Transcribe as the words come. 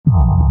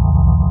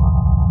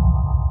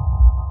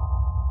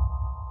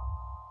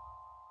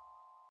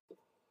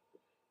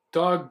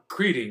Dog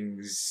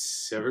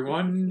greetings,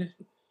 everyone.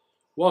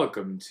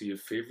 Welcome to your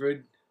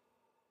favorite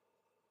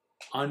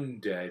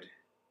undead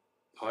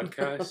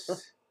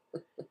podcast.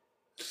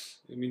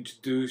 Let me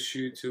introduce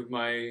you to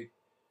my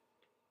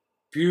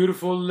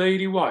beautiful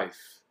lady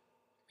wife,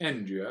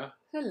 Andrea,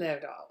 Hello,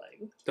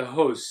 darling. the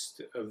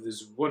host of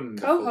this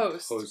wonderful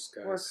Co-host.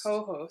 podcast. We're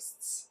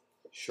co-hosts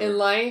Sure. in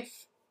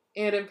life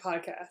and in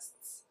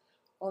podcasts.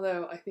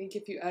 Although I think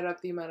if you add up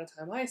the amount of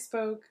time I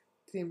spoke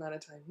to the amount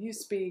of time you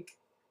speak,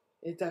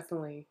 it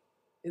definitely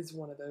is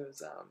one of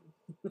those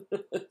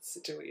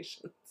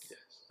situations. Yes.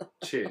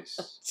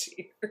 Cheers.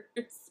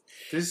 Cheers.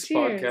 This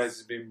Cheers. podcast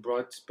has been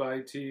brought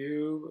to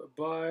you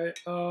by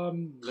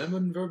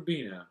Lemon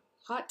Verbena.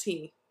 Hot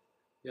tea.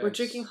 Yes. We're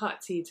drinking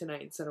hot tea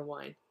tonight instead of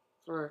wine.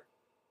 For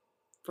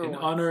in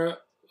once. honor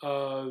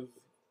of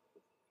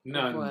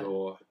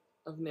Nandor.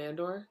 Of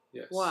Nandor?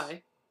 Yes.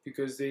 Why?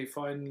 Because they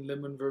find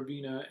lemon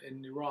verbena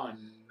in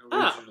Iran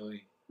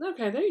originally.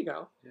 Okay, there you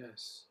go.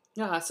 Yes.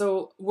 Yeah,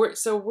 so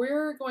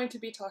we're going to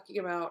be talking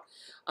about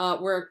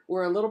we're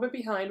a little bit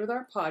behind with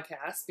our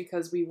podcast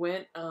because we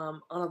went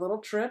on a little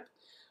trip.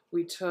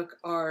 We took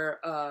our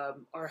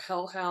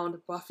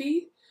hellhound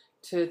Buffy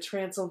to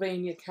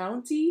Transylvania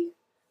County.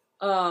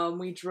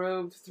 We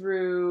drove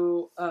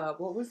through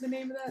what was the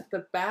name of that?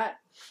 The Bat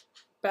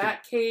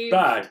Cave.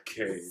 Bat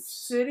Cave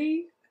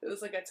City. It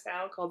was like a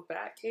town called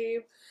Bat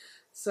Cave.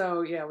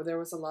 So yeah, there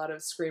was a lot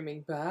of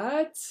screaming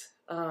bats.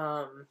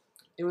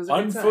 It was a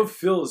good time.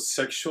 Unfulfilled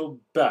sexual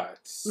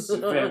bats,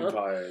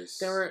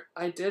 vampires.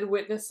 I did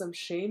witness some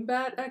shame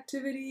bat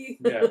activity.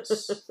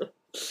 Yes.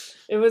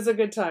 It was a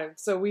good time.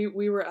 So we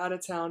were out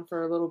of town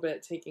for a little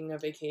bit, taking a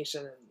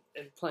vacation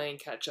and playing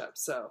catch up.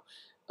 So,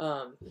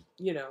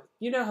 you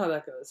know how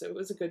that goes. It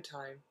was a good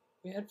time.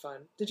 We had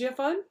fun. Did you have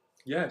fun?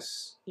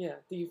 Yes. Yeah.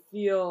 Do you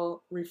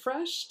feel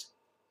refreshed?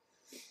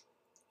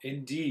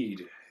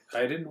 Indeed.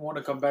 I didn't want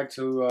to come back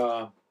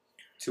to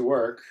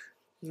work.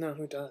 No,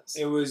 who does?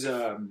 It was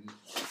I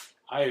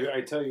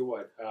tell you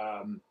what,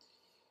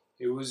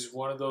 it was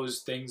one of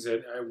those things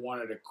that I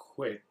wanted to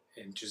quit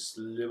and just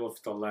live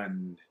off the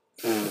land.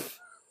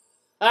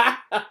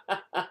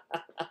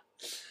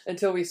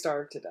 Until we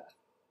starved to death.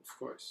 Of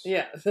course.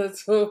 Yeah,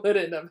 that's what would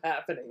end up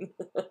happening.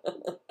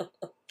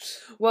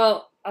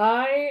 Well,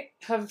 I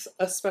have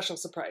a special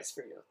surprise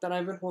for you that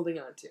I've been holding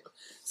on to.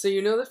 So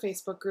you know the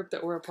Facebook group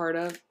that we're a part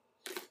of?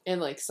 And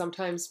like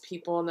sometimes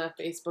people in that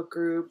Facebook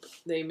group,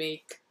 they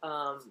make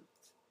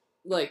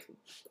like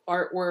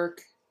artwork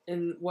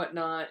and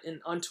whatnot.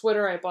 And on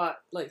Twitter, I bought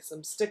like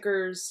some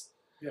stickers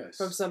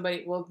from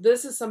somebody. Well,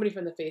 this is somebody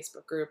from the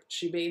Facebook group.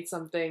 She made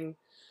something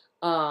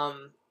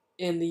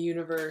in the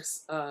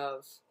universe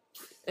of...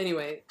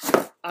 Anyway,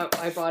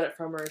 I bought it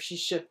from her. She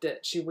shipped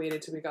it. She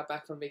waited till we got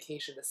back from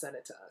vacation to send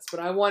it to us.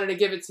 But I wanted to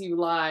give it to you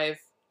live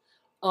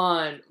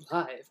on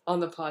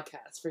the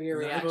podcast for your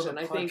reaction.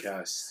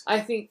 I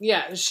think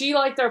yeah, she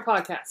liked our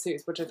podcast too,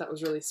 which I thought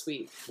was really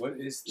sweet. What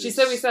is this? She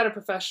said we sounded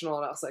professional,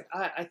 and I was like,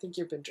 I think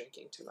you've been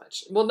drinking too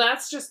much. Well,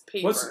 that's just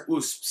paper. What's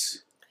USPs?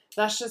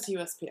 That's just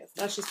USPS.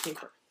 That's just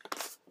paper.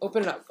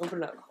 Open it up.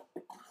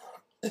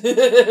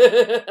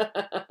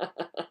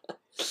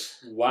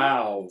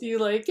 Wow. Do you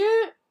like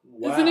it?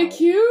 Wow. Isn't it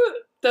cute?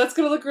 That's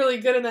gonna look really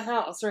good in the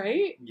house,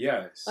 right?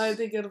 Yes. I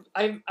think it'll.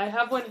 I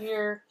have one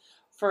here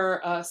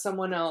for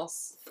someone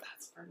else.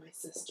 That's for my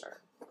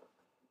sister.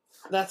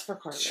 That's for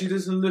Carmen. She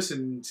doesn't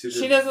listen to this.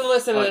 She doesn't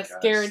listen to this.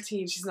 podcast.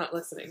 Guaranteed she's not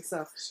listening.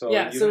 So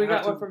yeah, so we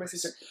got one for my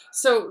sister.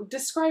 So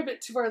describe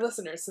it to our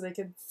listeners so they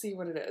can see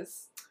what it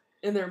is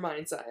in their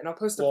mind's eye. And I'll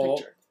post a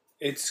picture.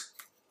 It's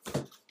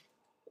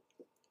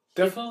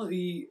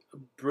definitely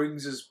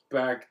brings us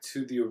back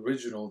to the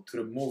original, to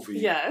the movie.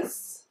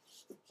 Yes.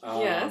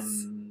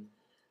 Yes.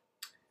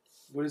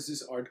 What is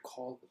this art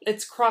called?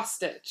 It's cross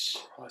stitch.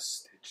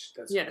 Cross stitch.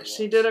 That's yeah, what it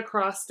she was. did a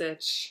cross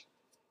stitch.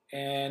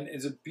 And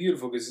it's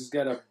beautiful because it's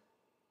got a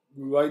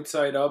right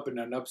side up and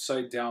an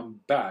upside down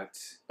bat.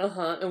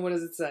 And what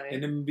does it say?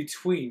 And in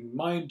between,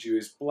 mind you,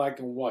 is black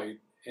and white,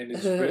 and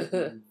it's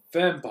written,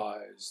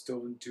 "Vampires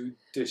don't do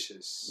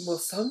dishes." Well,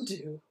 some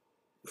do.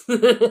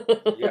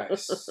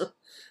 Yes.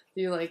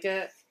 Do you like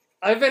it?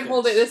 I've been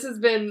holding. This has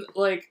been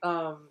like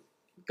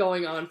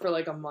going on for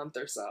like a month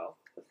or so.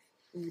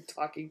 I'm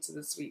talking to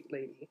the sweet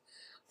lady,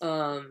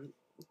 Jennifer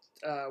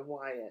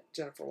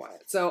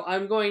Wyatt. So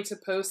I'm going to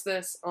post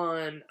this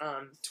on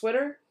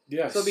Twitter.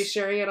 Yes. So I'll be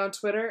sharing it on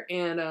Twitter,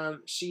 and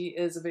she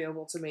is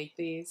available to make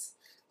these.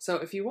 So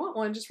if you want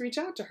one, just reach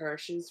out to her.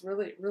 She's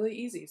really, really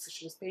easy. So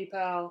she just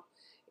PayPal,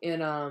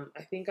 and I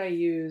think I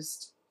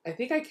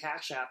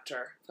Cash Apped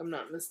her, if I'm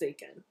not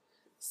mistaken.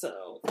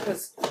 So,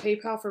 because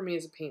PayPal for me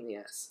is a pain in the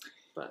ass.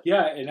 But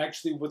yeah, and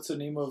actually, what's the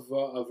name of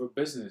her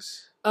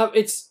business?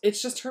 It's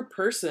just her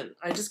person.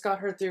 I just got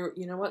her through.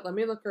 You know what? Let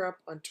me look her up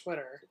on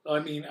Twitter. I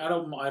mean, I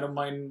don't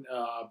mind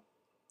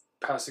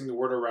passing the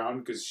word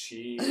around because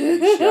she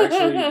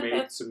actually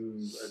made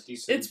some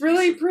decent. It's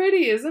really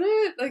pretty, isn't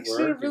it? Like she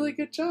did a work really and-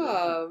 good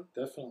job.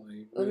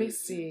 Definitely. Let me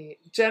see.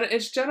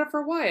 It's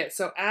Jennifer Wyatt.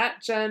 So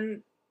at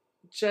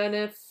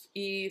Jennifer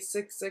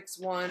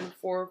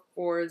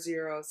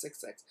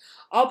E66144066.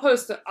 I'll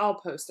post it. I'll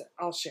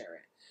share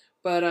it.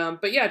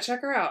 But yeah,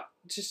 check her out.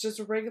 Just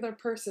a regular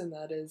person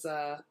that is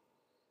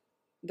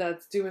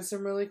that's doing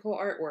some really cool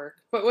artwork.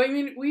 But I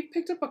mean, we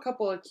picked up a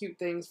couple of cute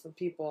things from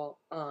people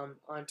on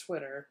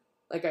Twitter.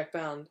 Like I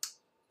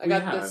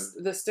got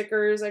the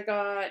stickers I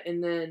got,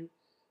 and then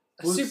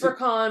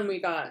SuperCon we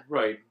got.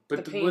 Right,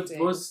 but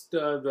what's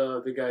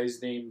the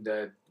guy's name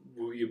that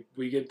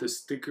we get the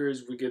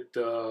stickers? We get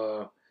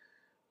the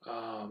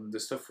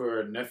stuff for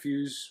our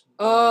nephews.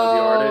 The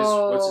artist.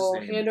 What's his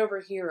name? Hand Over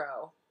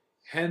Hero.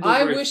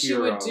 I wish he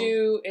would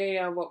do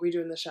a What We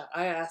Do in the Shop.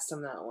 I asked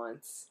him that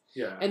once.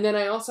 Yeah. And then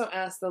I also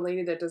asked the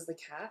lady that does the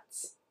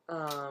cats.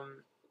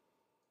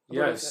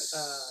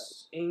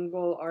 Yes.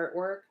 Angle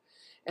Artwork.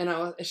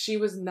 And she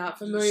was not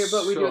familiar,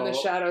 but We Do in the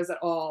Shadows at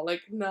all.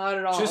 Like, not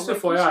at all. Just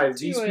FYI,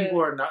 these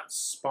people are not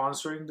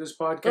sponsoring this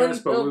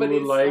podcast, but we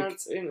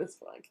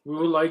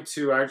would like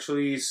to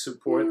actually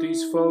support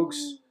these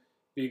folks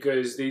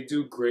because they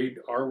do great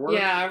artwork.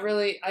 Yeah,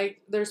 really.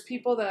 There's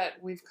people that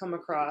we've come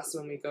across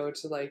when we go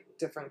to like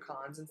different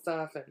cons and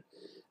stuff, and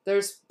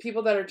there's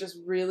people that are just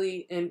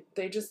really, and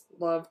they just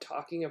love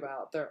talking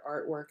about their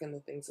artwork and the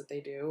things that they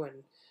do,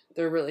 and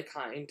they're really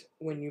kind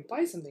when you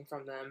buy something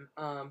from them.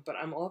 But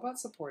I'm all about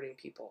supporting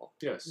people.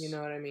 Yes. You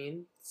know what I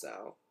mean?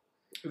 So.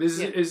 This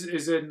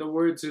is in the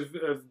words of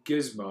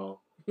Gizmo.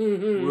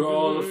 We're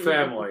all a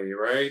family,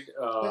 right?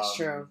 That's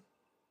true.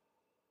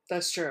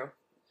 That's true.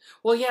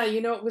 Well, yeah,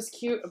 you know what was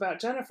cute about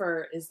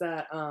Jennifer is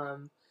that I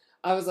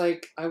was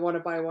like, I want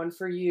to buy one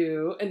for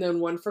you and then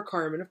one for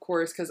Carmen, of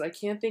course, because I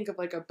can't think of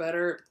like a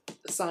better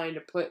sign to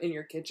put in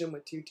your kitchen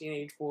with two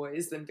teenage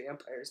boys than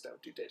vampires don't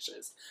do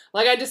dishes.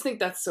 Like, I just think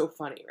that's so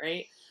funny,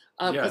 right?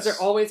 Because they're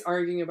always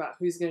arguing about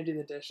who's going to do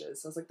the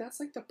dishes. So I was like, that's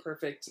like the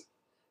perfect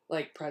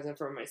like present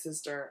for my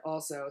sister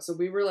also. So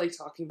we were like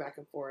talking back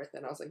and forth,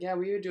 and I was like, yeah,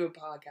 we would do a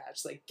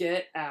podcast. Like,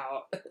 get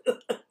out.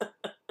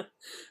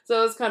 So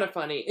it was kind of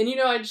funny. And, you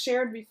know, I'd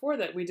shared before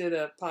that we did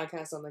a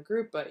podcast on the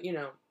group, but, you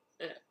know,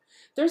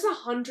 there's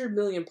 100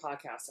 million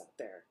podcasts out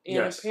there.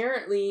 And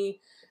apparently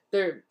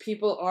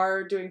people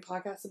are doing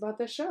podcasts about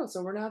this show,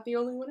 so we're not the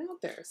only one out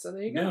there. So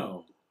there you go.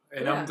 No.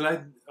 And I'm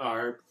glad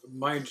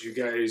mind you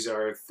guys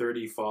are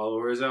 30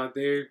 followers out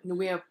there.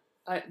 We have,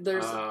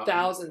 there's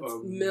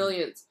thousands,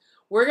 millions.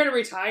 We're going to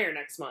retire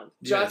next month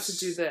just to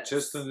do this.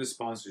 Just on the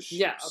sponsorships.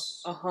 Yeah.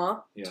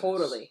 Yes.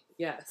 Totally.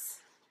 Yes.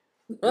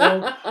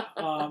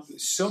 Well,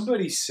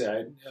 somebody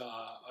said,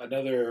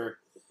 another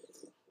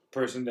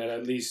person that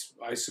at least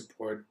I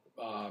support,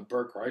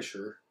 Bert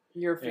Kreischer.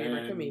 Your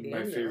favorite comedian.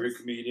 My favorite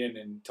comedian,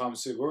 and Tom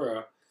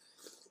Segura,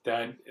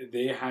 that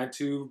they had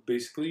to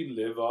basically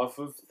live off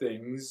of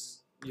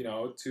things, you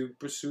know, to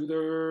pursue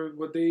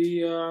what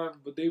they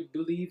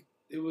believed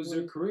it was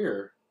their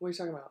career. What are you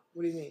talking about?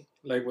 What do you mean?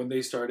 Like when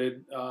they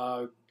started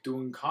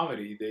doing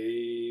comedy,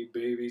 they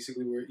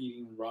basically were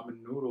eating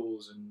ramen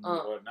noodles and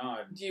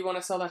whatnot. Do you want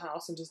to sell the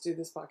house and just do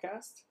this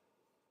podcast?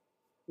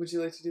 Would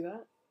you like to do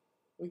that?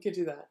 We could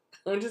do that.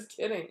 I'm just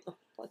kidding.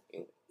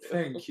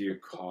 Thank you,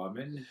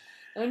 Carmen.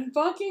 I'm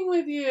fucking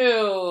with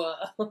you.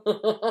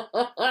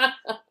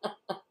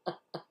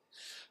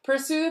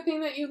 Pursue the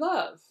thing that you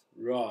love.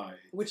 Right.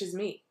 Which is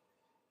me.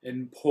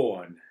 And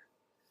porn.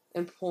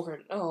 And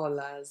porn. Oh,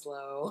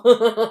 Laszlo.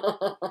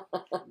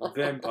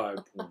 Vampire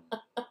porn.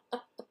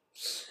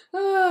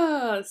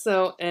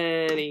 So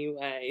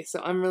anyway,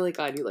 so I'm really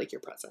glad you like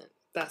your present.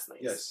 That's nice.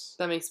 Yes.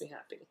 That makes me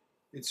happy.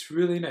 It's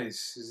really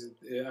nice.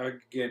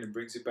 Again, it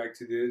brings it back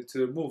to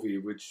the movie,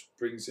 which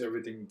brings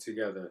everything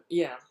together.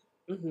 Yeah.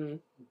 Mm-hmm.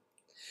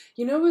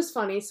 You know what was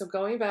funny? So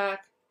going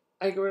back,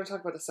 we're going to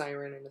talk about The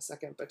Siren in a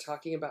second, but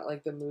talking about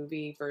like the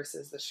movie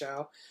versus the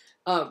show,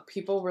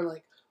 people were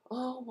like,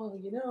 oh, well,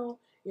 you know,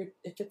 if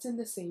it's in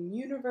the same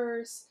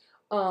universe,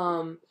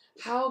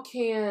 how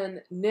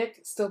can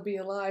Nick still be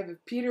alive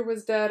if Peter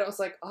was dead? I was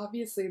like,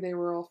 obviously they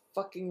were all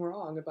fucking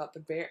wrong about the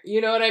bear. You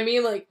know what I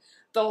mean? Like,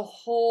 the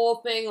whole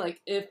thing,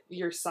 like, if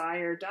your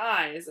sire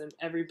dies and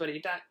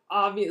everybody dies,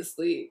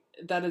 obviously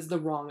that is the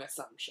wrong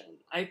assumption.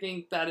 I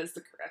think that is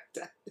the correct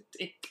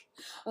take.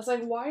 I was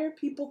like, why are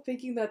people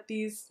thinking that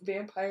these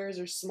vampires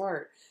are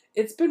smart?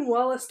 It's been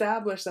well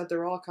established that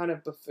they're all kind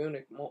of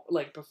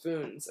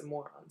buffoons and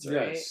morons,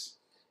 right? Yes.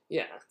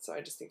 Yeah, so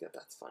I just think that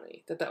that's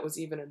funny. That was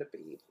even a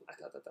debate. I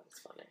thought that was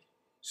funny.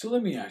 So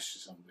let me ask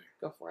you something.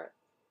 Go for it.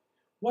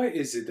 Why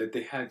is it that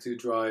they had to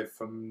drive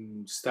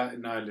from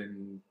Staten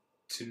Island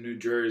to New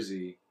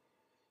Jersey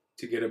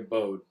to get a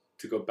boat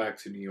to go back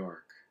to New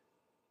York?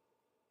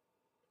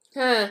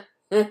 Yeah,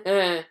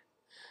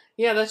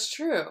 that's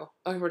true.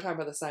 Oh, we're talking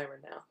about The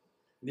Siren now.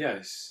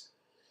 Yes.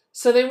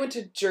 So they went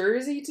to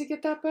Jersey to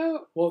get that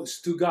boat? Well,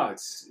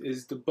 Stugatz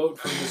is the boat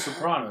from The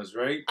Sopranos,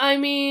 right? I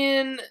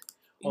mean...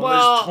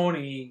 Unless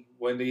Tony,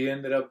 when they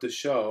ended up the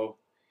show,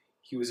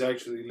 he was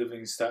actually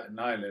living in Staten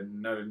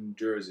Island, not in New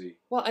Jersey.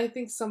 Well, I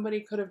think somebody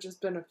could have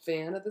just been a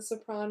fan of The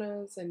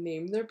Sopranos and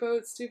named their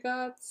boat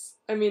Stugatz.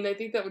 I mean, I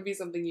think that would be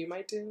something you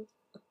might do.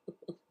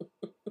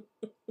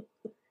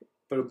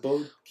 But a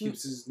boat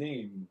keeps his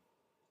name.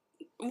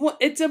 Well,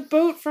 it's a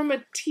boat from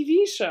a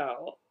TV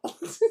show.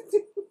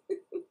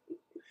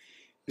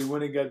 They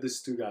went and got the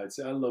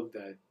Stugatz. I love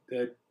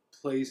that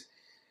place.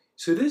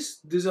 So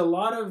there's a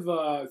lot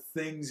of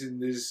things in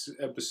this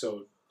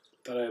episode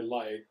that I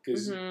like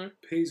because it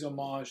pays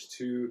homage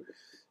to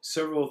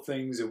several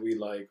things that we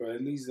like, or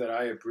at least that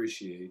I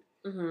appreciate.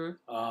 Number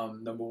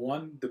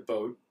one, the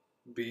boat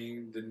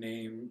being the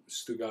name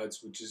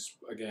Stugatz, which is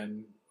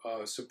again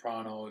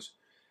Sopranos.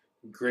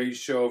 Great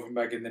show from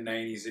back in the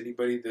 90s.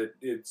 Anybody that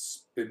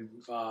it's been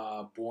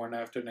born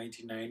after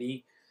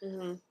 1990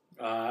 in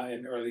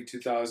early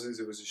 2000s,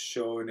 it was a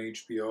show on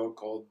HBO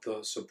called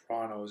The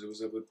Sopranos. It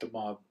was with the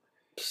mob.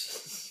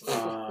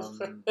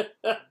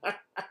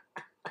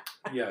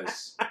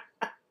 Yes.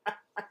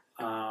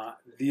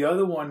 The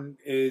other one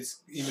is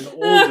even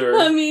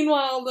older.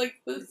 Meanwhile, like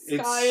the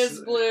sky is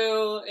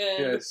blue. And...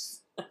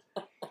 Yes.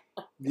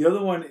 The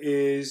other one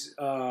is,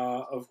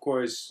 of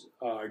course,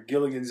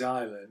 Gilligan's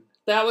Island.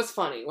 That was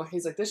funny. Well,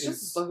 he's like, this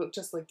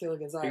just like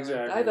Gilligan's Island.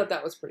 Exactly. I thought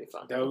that was pretty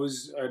fun. That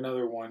was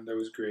another one that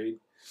was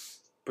great.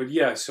 But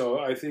yeah, so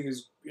I think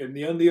and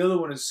the other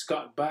one is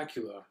Scott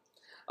Bakula.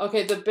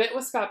 Okay, the bit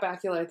with Scott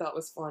Bakula I thought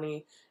was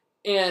funny.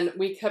 And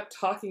we kept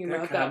talking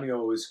about that. That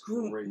cameo was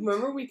great.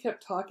 Remember we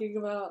kept talking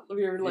about,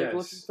 we were like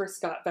looking for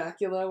Scott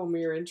Bakula when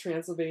we were in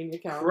Transylvania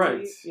County?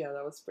 Correct. Yeah,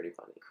 that was pretty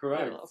funny.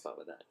 Correct. I had a lot of fun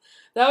with that.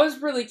 That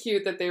was really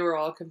cute that they were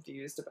all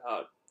confused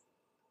about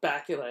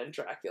Bakula and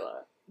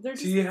Dracula.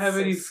 Do you have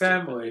any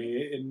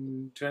family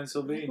in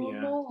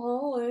Transylvania? No,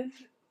 Holland.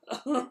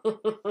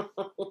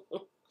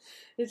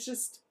 It's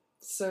just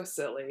so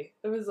silly.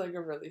 It was like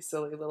a really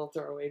silly little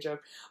throwaway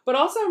joke. But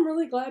also, I'm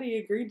really glad he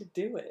agreed to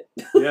do it.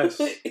 Yes.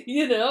 I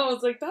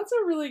was like, that's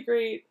a really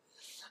great,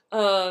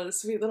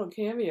 sweet little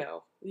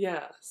cameo.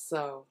 Yeah,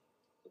 so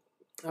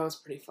that was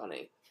pretty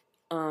funny.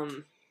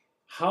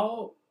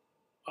 How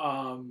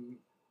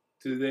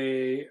do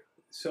they...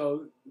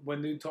 So,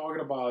 when they're talking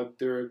about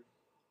their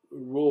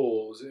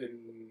roles in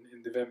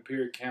the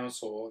Vampire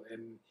Council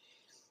and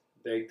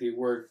they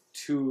work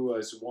two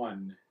as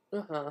one.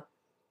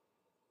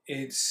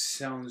 It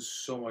sounds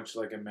so much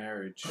like a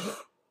marriage.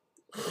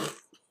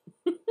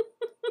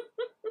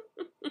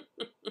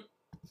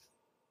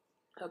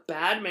 A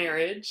bad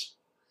marriage.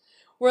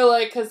 Where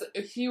like, cause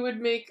he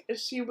would make a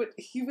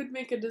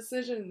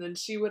decision and then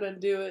she would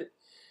undo it.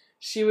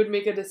 She would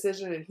make a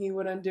decision and he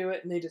would undo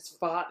it, and they just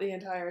fought the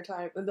entire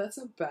time. And that's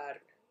a bad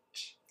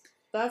marriage.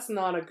 That's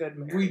not a good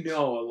marriage. We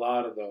know a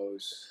lot of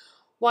those.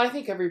 Well, I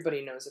think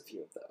everybody knows a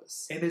few of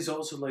those. And it's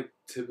also like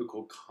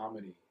typical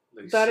comedy.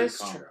 Like that sitcom.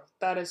 is true.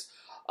 That is...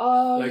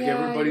 Oh, like yeah,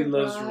 Everybody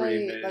Loves right.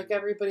 Raymond. Like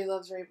Everybody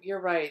Loves Raymond. You're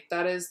right.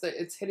 That is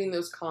it's hitting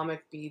those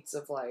comic beats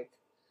of like,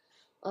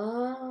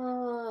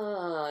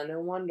 no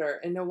wonder.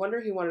 And no wonder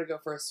he wanted to go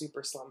for a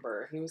super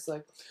slumber. He was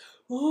like,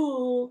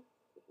 oh,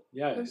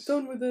 yes. I'm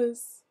done with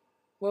this.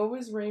 What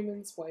was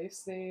Raymond's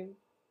wife's name?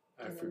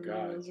 I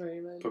forgot.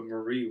 But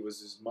Marie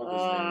was his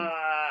mother's name.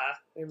 I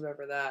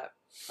remember that.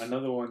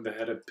 Another one that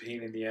had a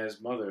pain in the ass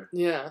mother.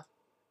 Yeah.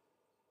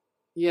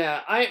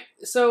 Yeah. I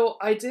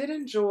did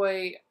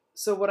enjoy...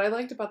 So what I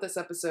liked about this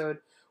episode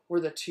were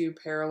the two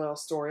parallel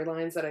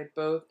storylines that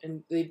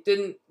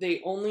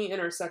they only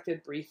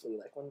intersected briefly,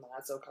 like when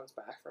Laszlo comes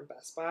back from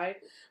Best Buy.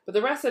 But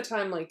the rest of the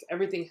time, like,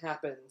 everything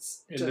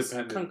happens just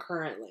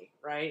concurrently,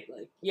 right?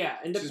 Like, yeah,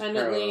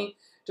 independently,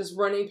 just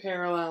running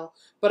parallel.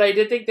 But I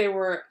did think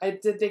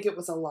it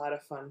was a lot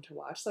of fun to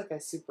watch. Like, I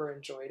super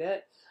enjoyed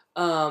it.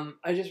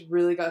 I just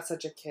really got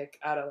such a kick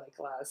out of like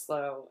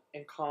Laszlo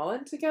and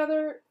Colin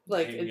together.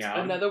 Like it's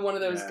another one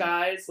of those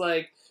guys,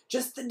 like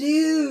just the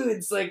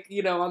dudes, like,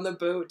 on the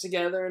boat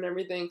together and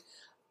everything.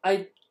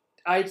 I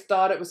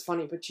thought it was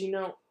funny, but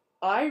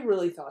I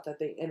really thought that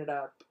they ended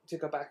up to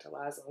go back to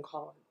Laszlo and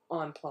Colin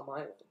on Plum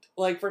Island.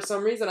 Like for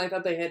some reason, I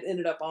thought they had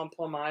ended up on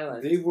Plum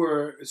Island. They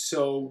were.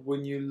 So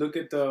when you look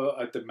at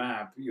the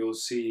map, you'll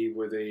see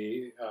where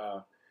they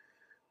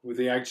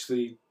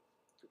actually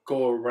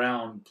go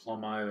around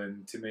Plum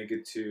Island to make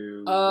it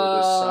to where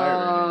the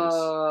siren is.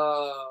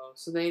 Oh,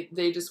 so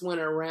they just went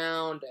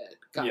around it.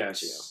 Got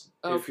yes.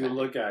 you. Okay. If you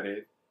look at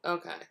it.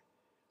 Okay.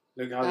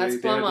 Look how they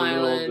have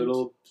the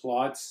little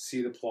plots.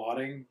 See the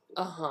plotting?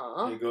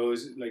 Uh-huh. It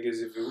goes like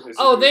as if it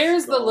was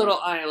there's the little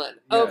island.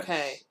 Yes.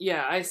 Okay.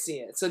 Yeah, I see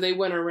it. So they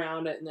went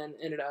around it and then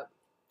ended up...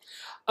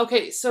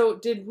 Okay, so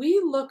did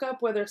we look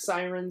up whether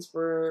sirens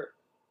were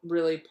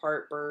really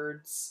part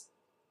birds?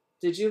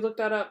 Did you look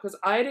that up? Because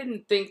I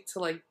didn't think to,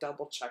 like,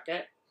 double-check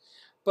it.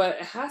 But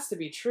it has to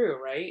be true,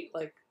 right?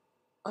 Like,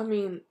 I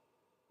mean,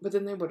 but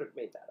then they would have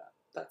made that up.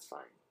 That's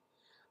fine.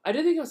 I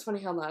did think it was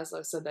funny how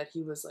Laszlo said that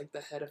he was, like,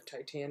 the head of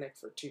Titanic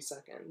for 2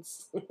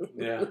 seconds.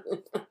 Yeah.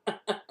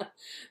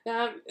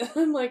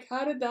 I'm like,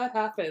 how did that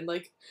happen?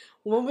 Like,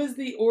 what was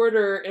the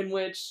order in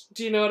which...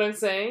 Do you know what I'm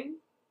saying?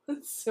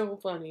 That's so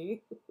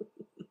funny.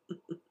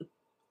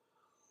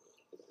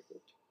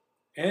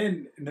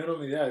 And not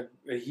only that,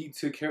 he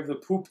took care of the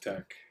poop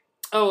deck.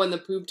 Oh, and the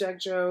poop deck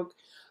joke.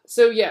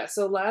 So, yeah,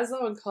 so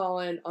Laszlo and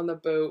Colin on the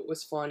boat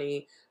was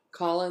funny.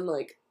 Colin,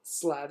 like,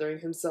 slathering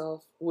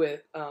himself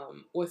with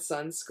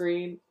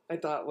sunscreen, I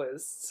thought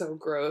was so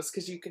gross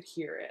because you could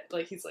hear it.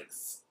 Like he's like,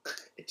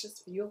 it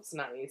just feels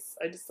nice.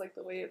 I just like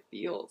the way it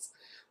feels.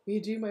 Will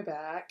you do my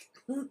back?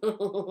 I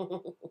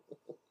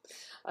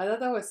thought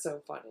that was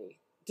so funny.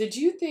 Do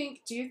you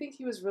think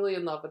he was really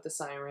in love with the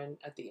siren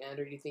at the end,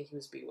 or do you think he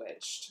was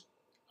bewitched?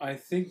 I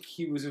think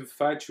he was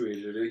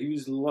infatuated. He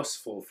was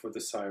lustful for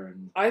the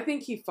siren. I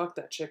think he fucked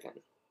that chicken.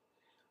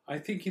 I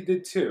think he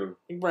did too.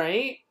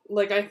 Right?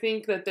 Like, I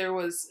think that there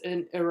was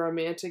a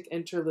romantic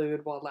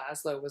interlude while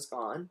Laszlo was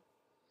gone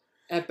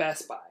at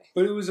Best Buy.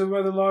 But it was a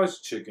rather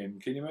large chicken.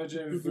 Can you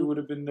imagine if it would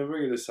have been the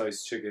regular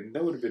sized chicken?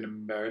 That would have been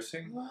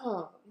embarrassing.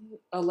 Oh,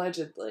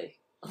 allegedly.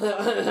 It's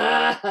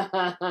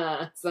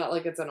not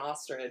like it's an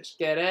ostrich.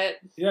 Get it?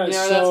 Yeah, you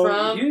know so where that's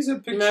from? Here's a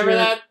picture. Remember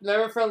that?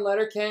 Remember from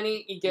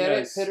Letterkenny? You get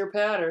Yes. it? Pitter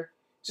patter.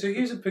 So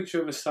here's a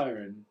picture of a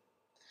siren.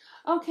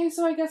 Okay,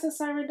 so I guess a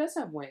siren does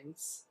have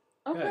wings.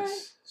 Okay.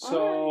 Yes.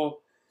 So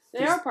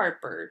right. They are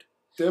part bird.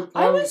 they're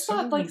I always some-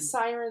 thought like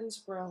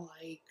sirens were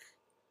like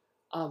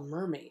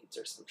mermaids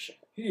or some shit.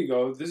 Here you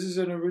go. This is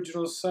an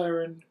original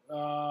siren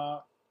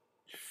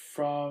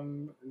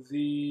from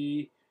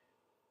the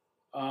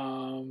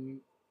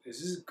is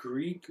this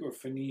Greek or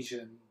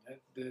Phoenician? I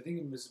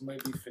think it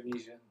might be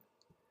Phoenician.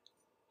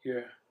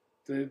 Here,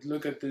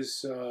 look at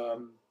this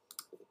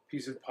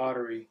piece of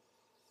pottery.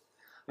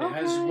 It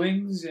has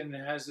wings and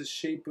it has the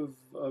shape of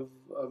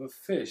a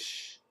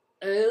fish.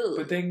 Ew.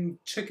 But then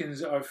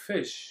chickens are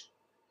fish.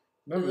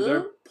 Remember,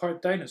 they're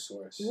part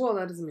dinosaurs. Well,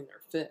 that doesn't mean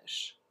they're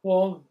fish.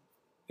 Well,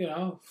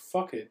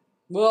 fuck it.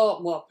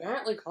 Well,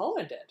 apparently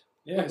Colin did.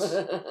 Yes.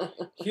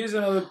 Here's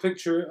another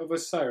picture of a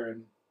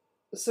siren.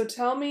 So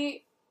tell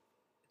me,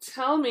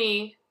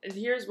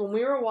 here's when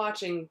we were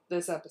watching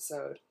this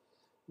episode,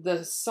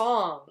 the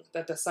song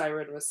that the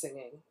siren was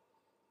singing,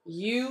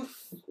 you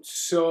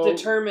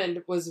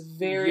determined was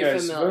very familiar.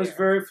 Yes, it was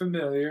very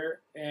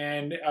familiar,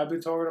 and I've been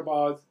talking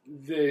about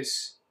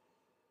this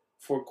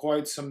for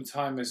quite some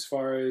time as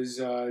far as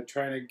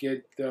trying to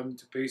get them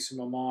to pay some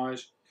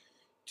homage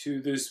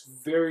to this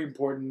very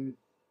important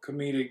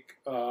comedic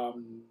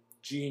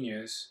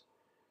genius.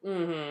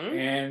 Mm-hmm.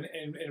 And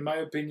in my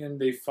opinion,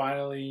 they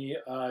finally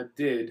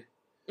did.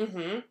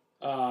 Mm-hmm.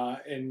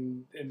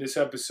 In this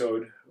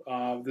episode,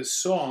 the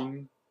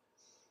song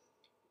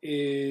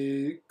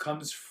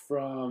comes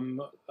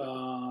from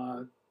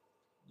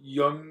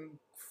Young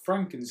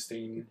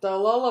Frankenstein. The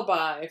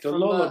lullaby. The from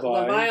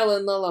lullaby. The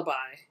violin lullaby.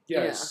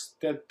 Yes,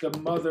 that the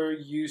mother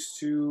used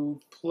to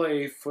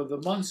play for the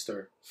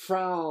monster.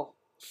 Frau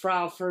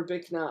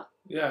Verbickner.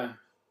 Yeah.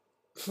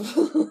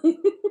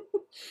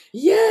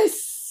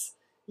 Yes!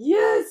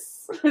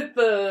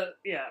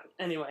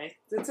 Anyway,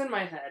 it's in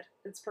my head.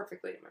 It's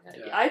perfectly in my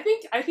head. Yeah. I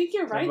think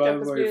you're right. And by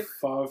That the was way,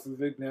 Frau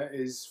Verbickner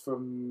is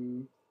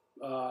from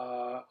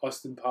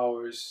Austin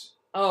Powers.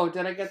 Oh,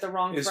 did I get the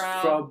wrong It's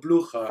Frau? Frau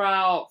Blucher.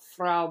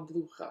 Frau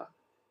Blucher.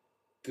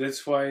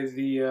 That's why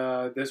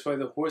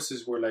the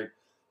horses were like.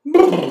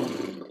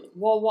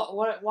 Well,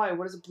 why?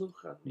 What does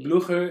Blucher mean?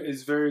 Blucher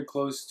is very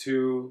close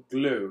to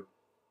glue.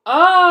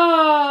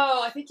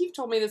 Oh, I think you've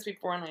told me this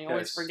before, and I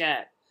always Yes.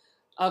 forget.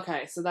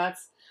 Okay, so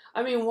that's.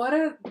 I mean, what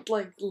a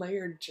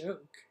layered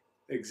joke.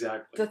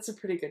 Exactly. That's a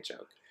pretty good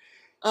joke.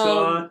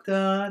 So,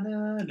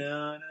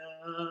 Yeah,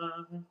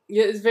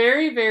 it's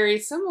very, very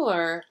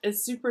similar.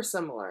 It's super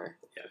similar.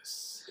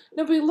 yes.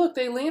 No, but look,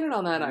 they landed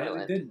on that No,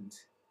 island. they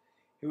didn't.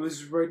 It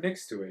was right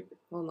next to it.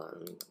 Hold on,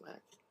 let me go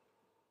back.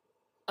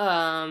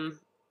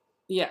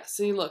 Yeah.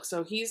 See, look.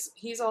 So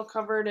he's all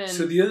covered in.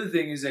 So the other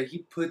thing is that he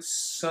puts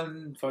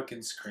sun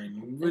fucking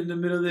screen in the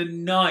middle of the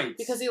night.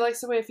 because he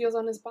likes the way it feels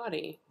on his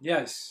body.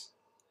 Yes.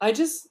 I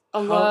just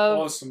How love.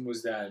 awesome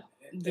was that?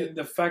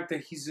 The fact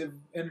that he's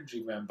an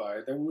energy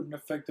vampire, that wouldn't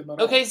affect him at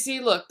all. Okay,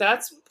 see, look,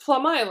 that's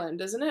Plum Island,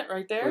 isn't it?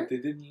 Right there. But they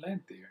didn't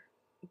land there.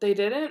 They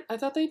didn't. I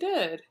thought they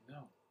did.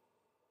 No.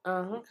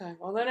 Oh, okay.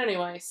 Well, then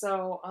anyway,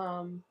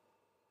 so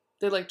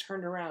they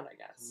turned around, I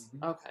guess.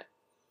 Mhm. Okay.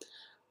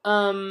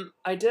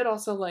 I did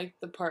also like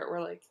the part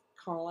where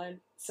Colin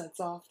sets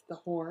off the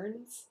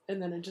horns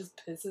and then it just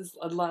pisses.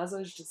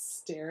 Laszlo's just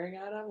staring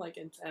at him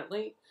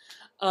intently.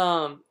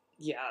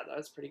 Yeah, that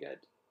was pretty good.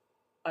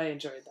 I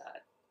enjoyed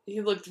that. He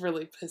looked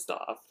really pissed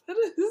off.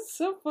 It is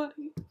so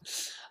funny.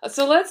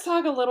 So let's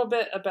talk a little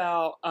bit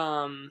about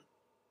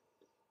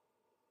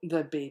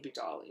the baby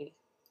dolly.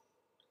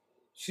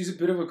 She's a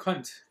bit of a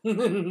cunt.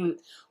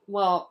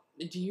 Well,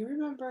 do you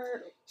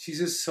remember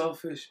She's a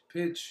selfish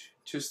bitch,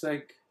 just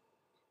like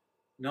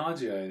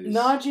Nadia is.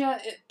 Nadia?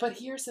 But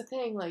here's the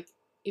thing: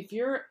 if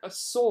your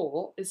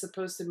soul is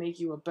supposed to make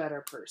you a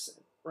better person,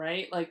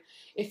 right?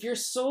 If you're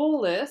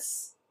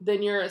soulless,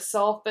 then you're a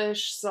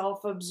selfish,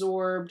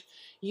 self-absorbed.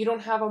 You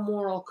don't have a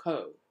moral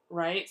code,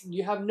 right?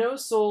 You have no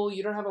soul.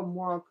 You don't have a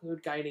moral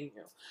code guiding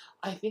you.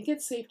 I think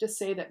it's safe to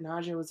say that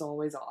Nadia was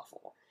always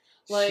awful.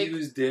 She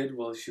was dead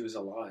while she was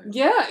alive.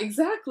 Yeah,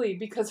 exactly.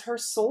 Because her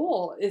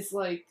soul is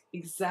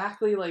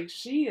exactly like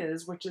she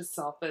is, which is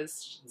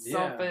selfish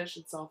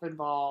and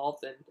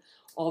self-involved and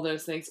all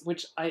those things.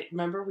 Which I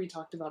remember we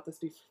talked about this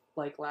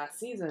last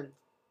season.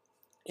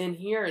 And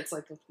here it's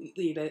like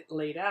completely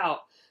laid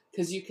out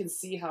because you can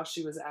see how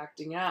she was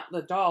acting out.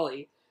 The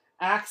Dolly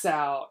acts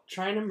out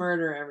trying to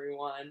murder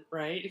everyone,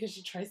 right? Because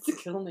she tries to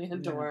kill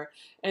Nandor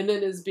and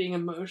then is being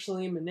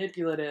emotionally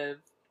manipulative.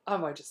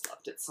 Oh, I just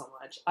loved it so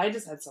much. I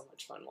just had so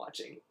much fun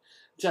watching.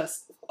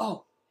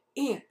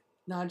 And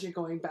Nadja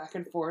going back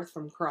and forth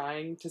from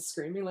crying to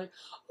screaming like,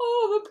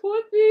 oh, the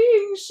poor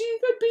thing, she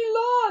could be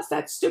lost.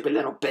 That stupid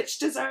little bitch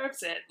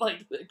deserves it.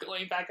 Like,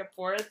 going back and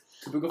forth.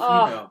 Typical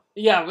female.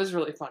 Yeah, it was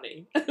really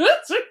funny.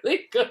 It's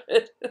really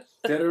good.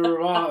 Dead or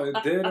alive.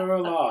 Dead or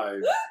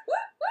alive.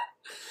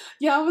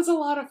 Yeah, it was a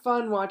lot of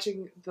fun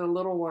watching the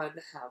little one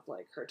have,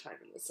 like, her time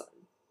in the sun.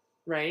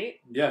 Right?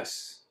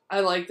 Yes. I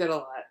liked it a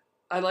lot.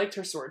 I liked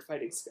her sword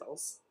fighting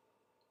skills.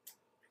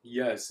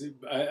 Yes.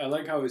 I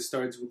like how it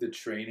starts with the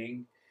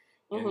training.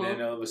 And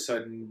then all of a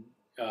sudden,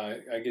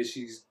 I guess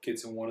she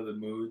gets in one of the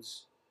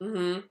moods.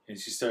 And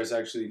she starts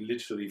actually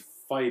literally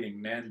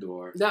fighting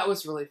Nandor. That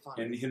was really fun.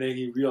 And then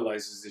he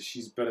realizes that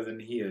she's better than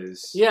he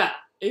is. Yeah.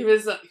 It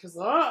was, but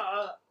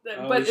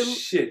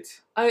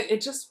shit. It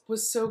just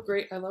was so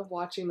great. I love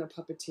watching the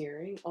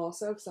puppeteering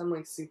also because I'm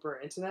like super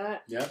into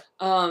that. Yeah.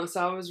 So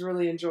I was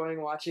really enjoying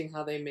watching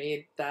how they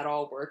made that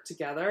all work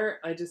together.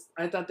 I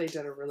thought they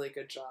did a really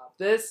good job.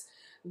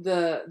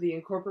 The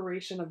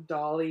incorporation of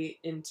Dolly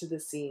into the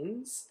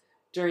scenes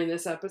during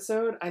this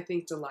episode, I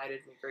think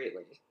delighted me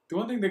greatly. The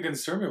one thing that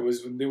concerned me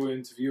was when they were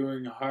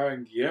interviewing her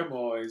and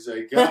Guillermo. He's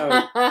like,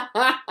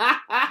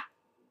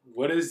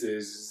 what is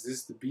this? Is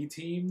this the B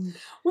team?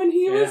 When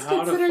he was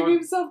considering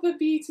himself the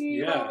B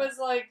team, I was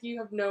like, you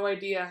have no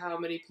idea how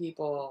many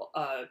people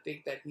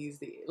think that he's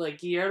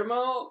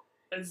Guillermo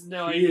has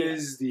no idea. He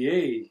is the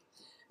A.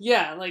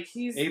 Yeah, like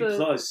he's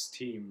A+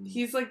 team.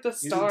 He's like the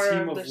star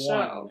of the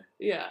show. One.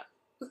 Yeah.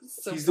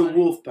 So he's funny. the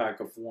wolf pack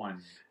of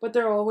one. But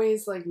they're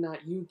always like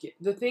not you get.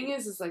 The thing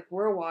is like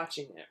we're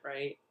watching it,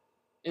 right?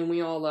 And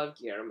we all love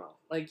Guillermo.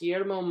 Like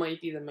Guillermo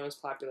might be the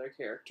most popular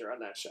character on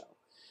that show.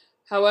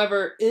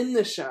 However, in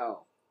the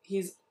show,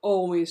 he's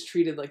always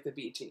treated like the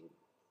B team,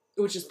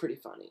 which is pretty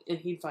funny. And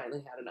he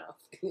finally had enough.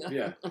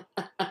 Yeah.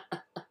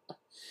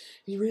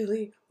 He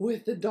really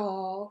with the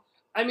doll.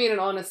 I mean, and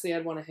honestly,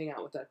 I'd want to hang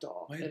out with that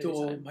doll. My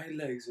doll, my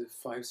legs are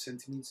 5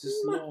 centimeters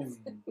long.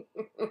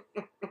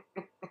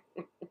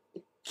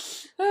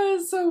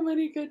 So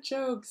many good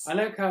jokes. I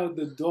like how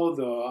the doll,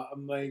 though,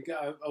 I'm like,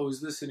 I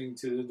was listening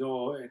to the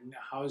doll and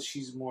how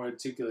she's more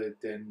articulate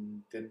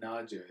than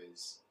Nadja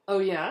is. Oh,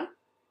 yeah?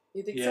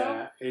 You think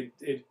so? Yeah,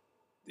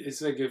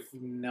 it's like if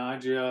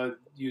Nadja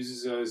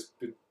uses a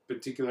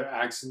particular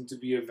accent to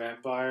be a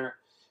vampire,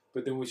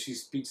 but then when she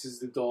speaks as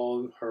the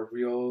doll, her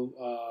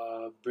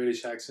real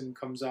British accent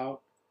comes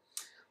out.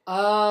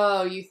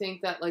 Oh, you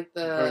think that like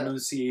her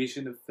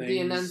enunciation of things. The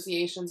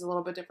enunciation's a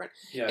little bit different.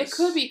 Yes. It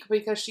could be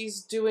because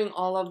she's doing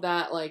all of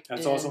that like.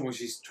 That's also when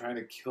she's trying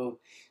to kill.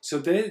 So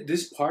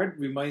this part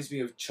reminds me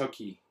of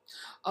Chucky.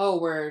 Oh,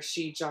 where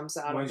she jumps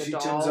out of the dolls. When she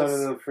jumps out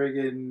of the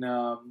friggin'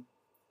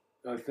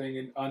 thing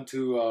and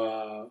onto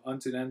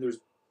Nandor's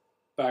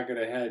back of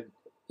the head.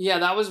 Yeah,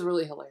 that was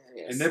really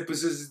hilarious. And then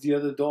possesses the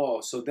other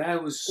doll. So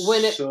that was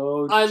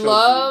so. I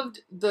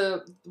loved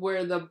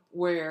where the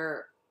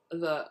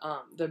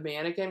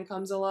mannequin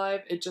comes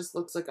alive. It just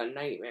looks like a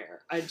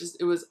nightmare.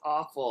 It was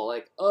awful.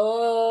 Like,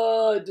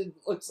 it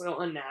looks so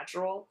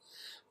unnatural.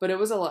 But it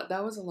was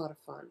that was a lot of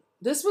fun.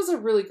 This was a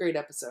really great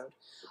episode.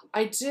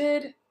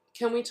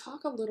 Can we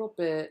talk a little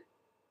bit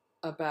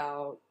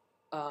about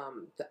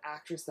the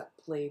actress that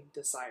played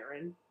the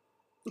siren?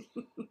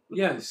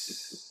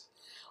 Yes.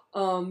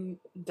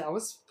 That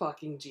was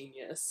fucking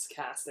genius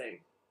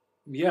casting.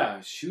 Yeah,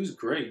 she was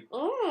great.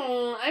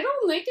 Oh, I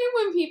don't like it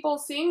when people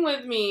sing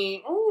with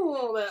me.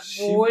 Oh, that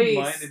she voice. She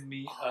reminded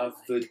me of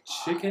the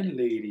chicken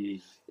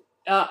lady.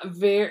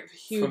 Very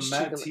huge. From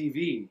Mad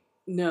TV.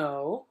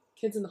 No,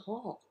 Kids in the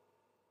Hall.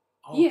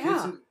 Oh,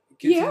 yeah.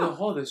 Kids in the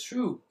Hall, that's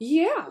true.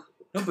 Yeah.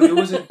 No, but there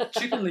was a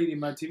chicken lady in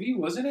Mad TV,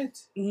 wasn't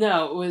it?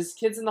 No, it was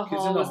Kids in the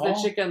Hall was the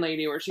chicken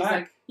lady where she's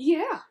like,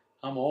 yeah.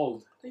 I'm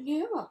old.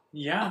 Yeah.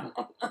 Yeah.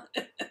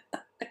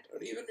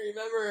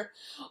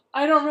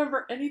 I don't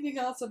remember anything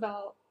else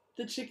about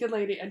the chicken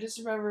lady. I just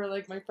remember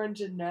like my friend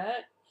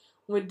Jeanette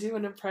would do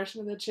an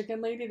impression of the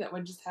chicken lady that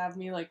would just have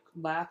me like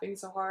laughing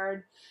so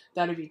hard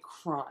that I'd be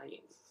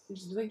crying. And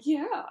just be like,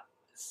 yeah,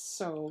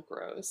 so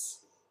gross.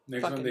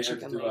 Next one they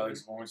had to do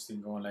Alex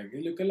Bornstein going like,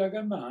 "Hey, look like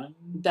a man."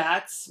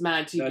 That's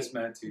Mad TV. That's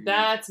Mad TV.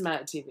 That's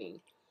Mad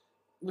TV,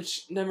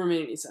 which never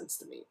made any sense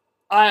to me.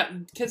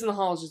 Kids in the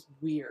Hall is just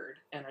weird,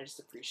 and I just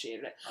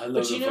appreciated it. I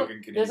love the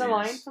fucking Canadians. There's a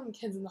line from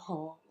Kids in the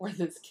Hall where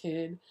this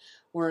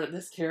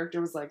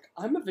character was like,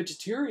 "I'm a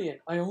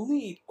vegetarian. I only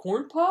eat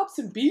corn pops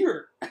and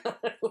beer."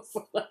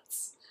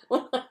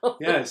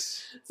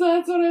 Yes. So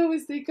that's what I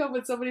always think of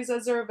when somebody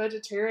says they're a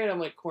vegetarian. I'm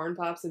like, corn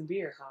pops and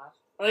beer, huh?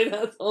 Like,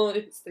 that's all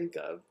I just think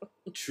of.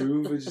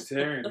 True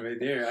vegetarian right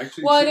there.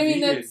 Actually, Well, true I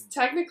mean, vegan. that's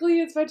technically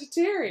it's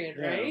vegetarian,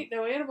 Yeah. right?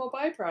 No animal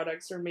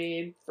byproducts are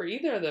made for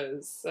either of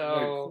those.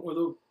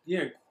 So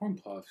Corn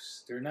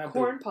puffs. They're not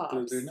corn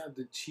pops. They're not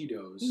the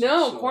Cheetos.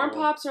 No, so- corn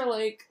pops are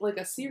like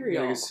a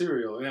cereal. Like a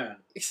cereal, yeah.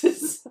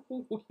 It's so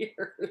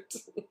weird.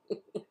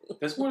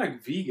 That's more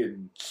like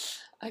vegan.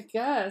 I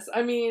guess.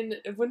 I mean,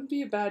 it wouldn't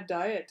be a bad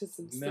diet to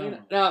sustain No.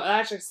 it. No, it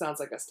actually sounds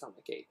like a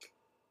stomach ache.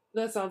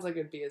 That sounds like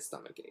it'd be a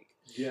stomach ache.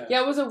 Yeah.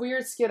 Yeah, it was a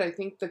weird skit. I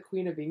think the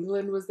Queen of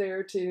England was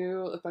there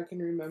too, if I can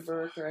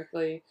remember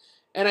correctly.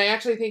 And I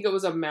actually think it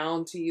was a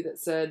Mountie that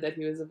said that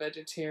he was a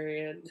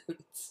vegetarian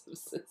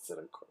instead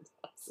of corn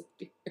pops and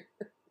beer.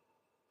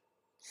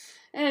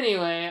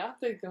 Anyway, I'll have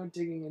to go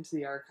digging into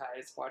the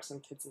archives, watch some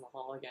Kids in the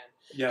Hall again.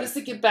 Yeah. Just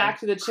to get back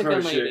to the chicken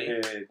Crush lady.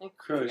 your head.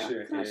 Crush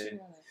your head.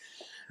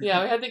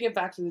 Yeah, we had to get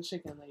back to the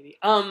chicken lady.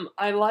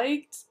 I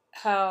liked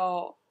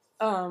how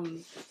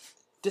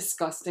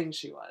disgusting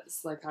she was.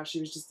 Like how she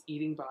was just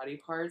eating body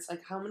parts.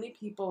 Like how many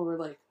people were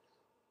like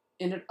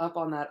ended up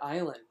on that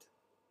island?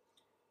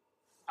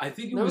 I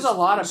think There was a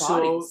lot of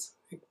bodies.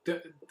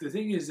 The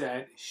thing is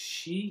that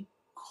she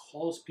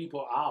calls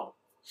people out.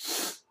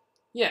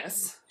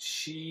 Yes.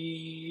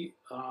 She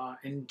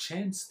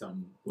enchants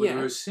them with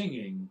her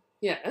singing.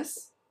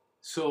 Yes.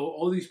 So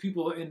all these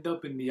people end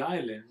up in the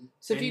island.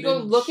 So if you go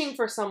looking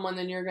for someone,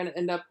 then you're going to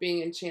end up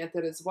being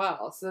enchanted as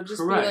well. So there'll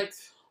just be like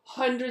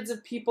hundreds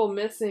of people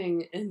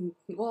missing. And,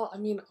 well, I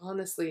mean,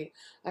 honestly,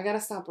 I got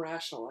to stop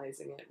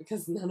rationalizing it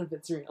because none of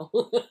it's real.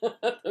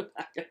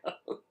 Back it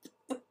up.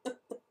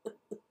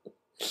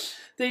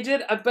 They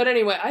did, but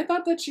anyway, I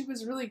thought that she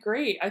was really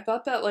great. I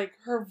thought that, like,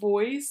 her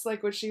voice,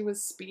 like, when she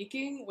was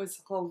speaking was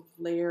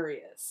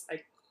hilarious.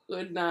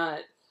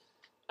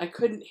 I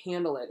couldn't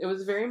handle it. It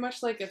was very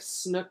much like if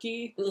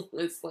Snooki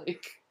was,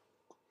 like,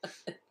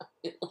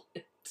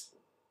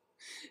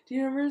 do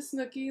you remember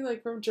Snooki,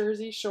 like, from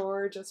Jersey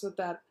Shore, just with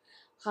that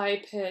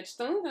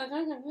high-pitched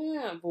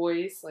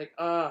voice? Like,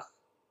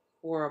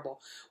 horrible.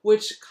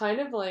 Which kind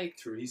of, like...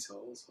 Teresa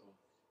also.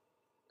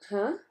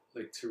 Huh?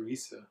 Like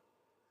Teresa.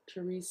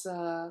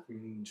 Teresa.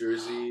 From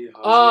Jersey.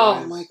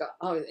 Oh my god.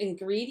 Oh,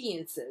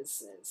 ingredients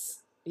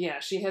is. Yeah,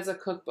 she has a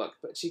cookbook,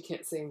 but she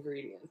can't say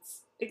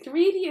ingredients.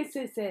 Ingredients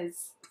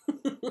is.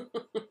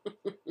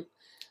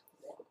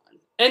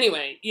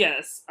 Anyway,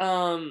 yes.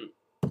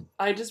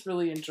 I just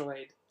really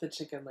enjoyed the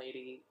chicken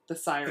lady, the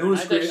siren. It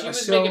was great. She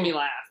was making me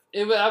laugh.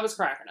 I was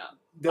cracking up.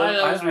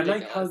 I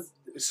like how.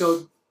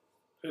 So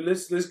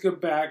let's get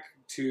back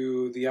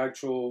to the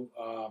actual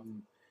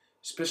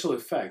special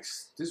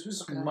effects. This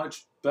was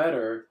much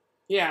better.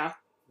 Yeah.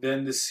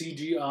 Than the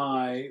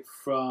CGI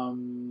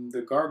from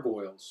the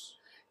Gargoyles.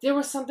 There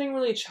was something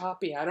really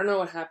choppy. I don't know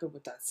what happened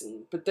with that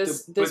scene, but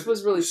this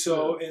was really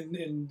so. Smooth.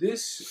 In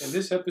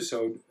this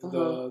episode,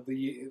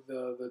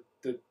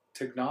 the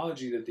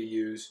technology that they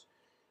use.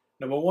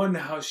 Number one,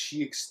 how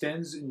she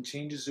extends and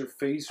changes her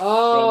face.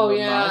 Oh from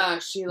her yeah,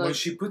 mouth. when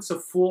she puts a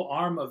full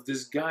arm of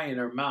this guy in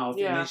her mouth,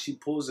 and then she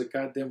pulls a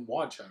goddamn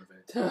watch out of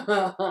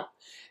it.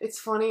 It's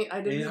funny.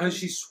 And how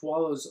she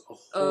swallows a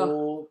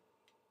whole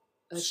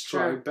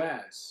striped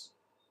bass.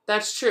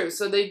 That's true.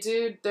 So they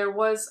do. There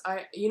was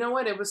you know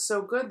what? It was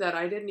so good that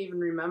I didn't even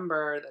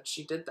remember that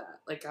she did that.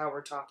 Like how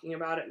we're talking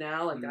about it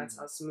now. Like that's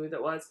how smooth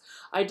it was.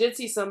 I did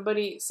see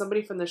somebody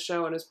from the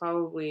show, and it was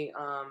probably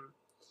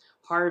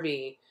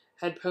Harvey,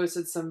 had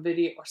posted some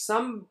video, or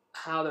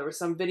somehow there was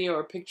some video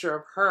or picture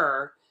of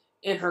her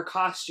in her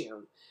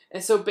costume.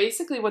 And so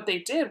basically what they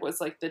did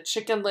was like the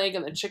chicken leg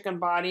and the chicken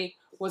body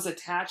was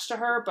attached to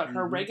her, but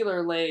her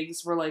regular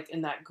legs were like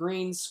in that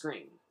green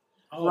screen.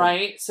 Oh.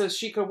 Right? So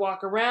she could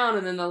walk around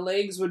and then the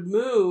legs would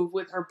move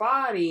with her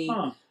body,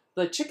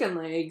 the chicken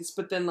legs,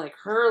 but then like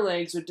her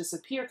legs would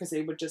disappear because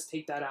they would just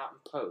take that out in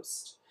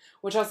post.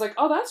 Which I was like,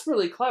 oh, that's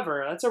really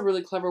clever. That's a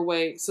really clever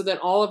way. So that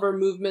all of her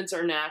movements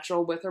are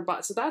natural with her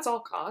body. So that's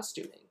all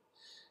costuming.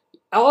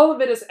 All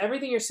of it is,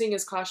 everything you're seeing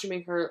is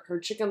costuming. Her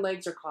chicken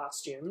legs are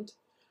costumed.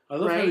 I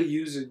love how they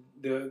use it.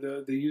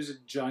 They use a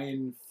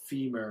giant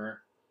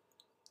femur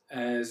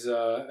as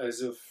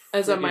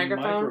a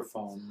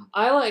microphone.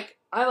 I like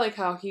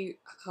how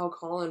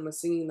Colin was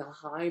singing the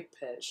high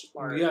pitch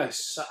part.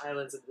 Yes. The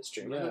Islands of the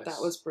Stream. Yes. I thought that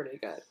was pretty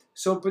good.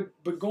 So,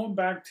 but going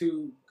back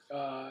to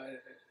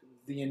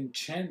the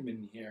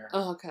enchantment here.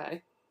 Oh,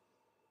 okay.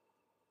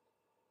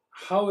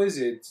 How is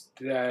it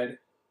that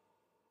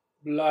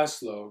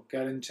Laszlo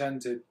got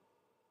enchanted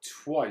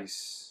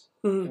twice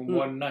in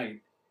one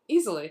night?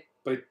 Easily.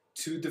 But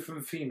two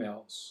different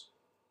females.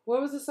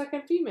 What was the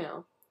second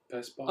female?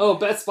 Best Buy. Oh,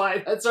 Best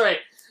Buy. That's right.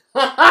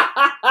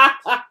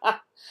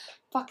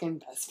 Fucking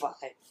Best Buy.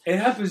 It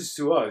happens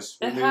to us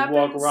when we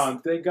walk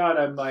around. Thank God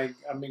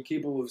I'm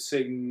incapable of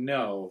saying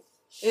no.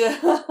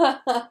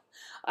 Yeah.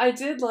 I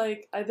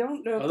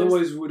don't know.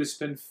 Otherwise, we would have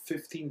spent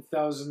 $15,000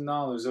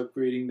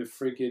 upgrading the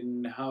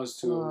freaking house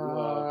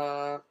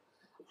to.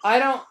 I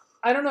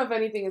don't know if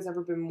anything has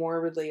ever been more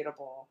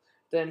relatable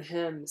than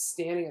him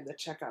standing at the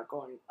checkout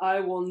going, I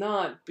will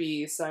not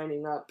be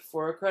signing up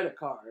for a credit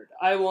card.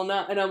 I will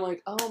not. And I'm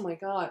like, oh my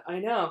God, I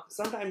know.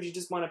 Sometimes you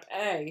just want to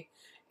pay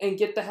and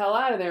get the hell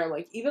out of there.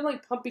 Like, even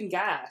like pumping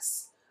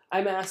gas,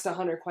 I'm asked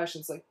 100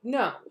 questions. Like,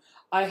 no,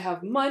 I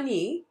have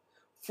money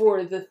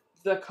for the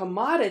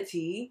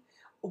commodity.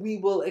 We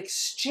will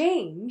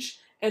exchange,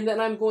 and then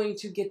I'm going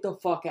to get the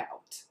fuck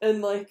out.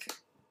 And like,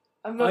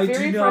 I'm a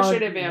very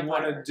frustrated vampire. I do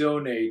not want to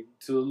donate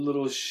to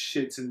little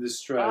shits in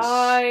distress.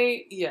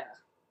 Yeah.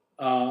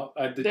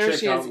 At the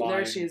checkout line.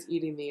 There she is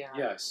eating the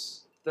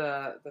yes.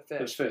 The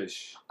fish. The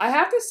fish. I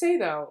have to say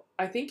though,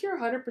 I think you're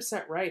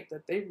 100% right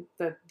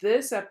that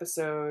this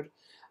episode.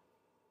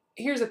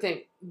 Here's the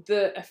thing: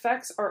 the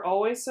effects are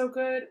always so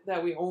good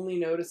that we only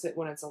notice it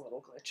when it's a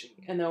little glitchy,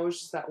 and that was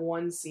just that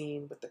one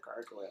scene with the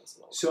gargoyles.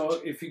 So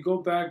glitchy. if you go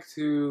back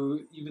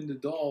to even the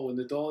doll, when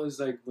the doll is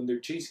like when they're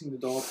chasing the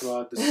doll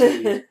throughout the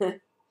city.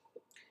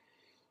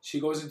 She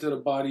goes into the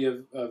body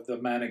of the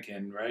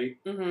mannequin, right?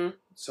 Mm-hmm.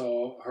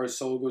 So her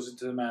soul goes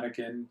into the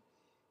mannequin.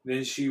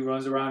 Then she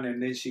runs around,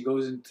 and then she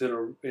goes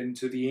into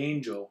the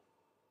angel.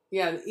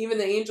 Yeah, even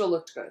the angel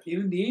looked good.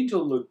 Even the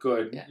angel looked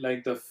good. Yeah.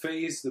 Like the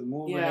face, the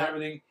movement,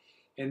 everything.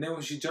 And then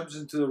when she jumps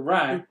into the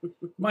rat,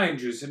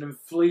 mind you, it's an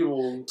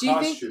inflatable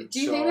costume. Do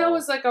you think that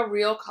was like a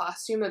real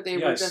costume that they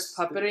were just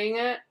puppeting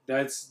it?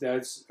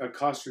 That's a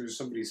costume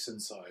somebody's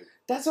inside.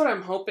 That's what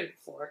I'm hoping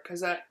for,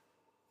 because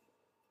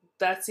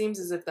that seems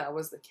as if that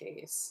was the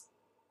case.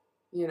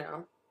 You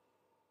know?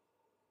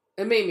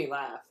 It made me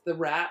laugh. The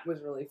rat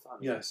was really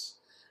funny. Yes.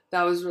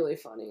 That was really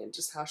funny. And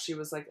just how she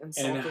was like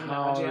insulting and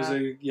how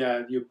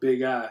Nadia. Your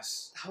big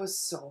ass. That was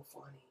so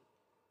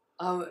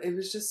funny. It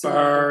was just so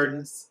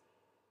ridiculous.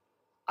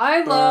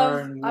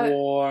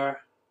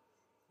 War.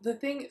 The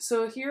thing,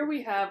 so here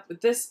we have,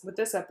 with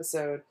this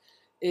episode,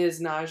 is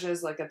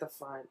Naja's like at the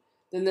front.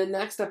 Then the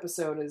next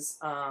episode is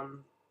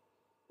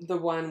the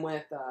one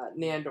with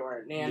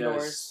Nandor.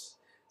 Nandor's. Yes.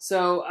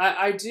 So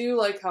I do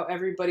like how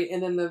everybody,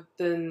 and then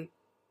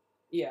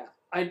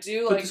I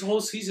do like. But this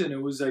whole season,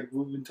 it was like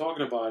we've been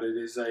talking about it.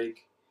 Is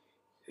like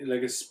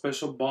a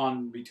special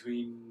bond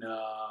between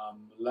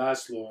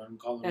Laszlo and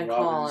Colin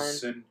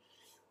Robinson,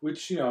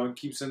 which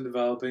keeps on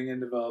developing and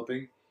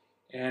developing,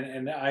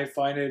 and I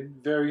find it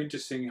very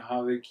interesting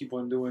how they keep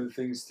on doing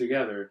things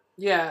together.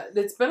 Yeah,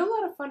 it's been a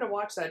lot of fun to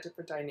watch that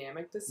different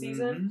dynamic this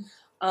season.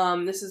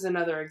 Mm-hmm. This is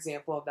another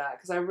example of that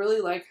because I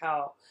really like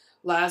how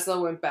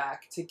Laszlo went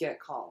back to get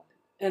Colin.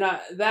 And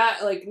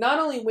not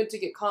only went to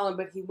get Colin,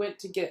 but he went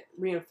to get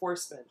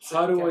reinforcements.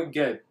 How do I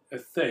get a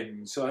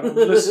thing so I don't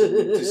listen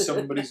to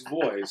somebody's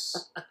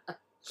voice?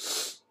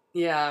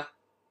 Yeah.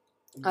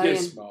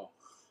 Gizmo.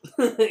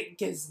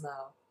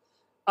 Gizmo.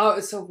 Oh,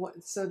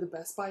 so the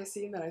Best Buy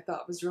scene that I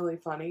thought was really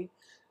funny,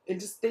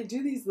 they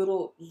do these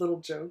little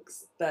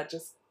jokes that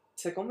just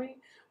tickle me,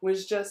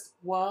 was just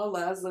while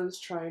Laszlo's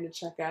trying to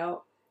check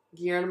out,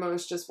 Guillermo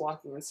is just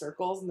walking in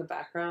circles in the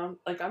background.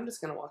 Like, I'm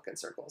just going to walk in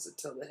circles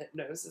until the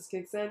hypnosis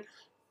kicks in.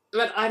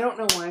 But I don't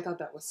know why I thought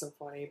that was so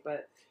funny,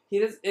 but he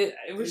does. It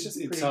was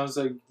just It sounds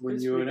like when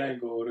you and I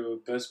go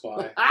to Best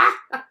Buy.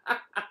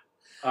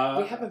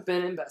 We haven't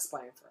been in Best Buy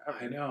in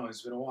forever. I know,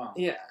 it's been a while.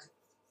 Yeah.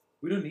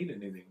 We don't need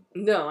anything.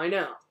 No, I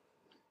know.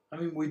 I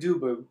mean, we do,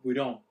 but we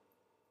don't.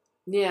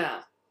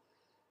 Yeah.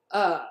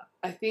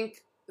 I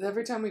think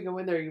every time we go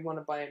in there, you want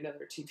to buy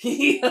another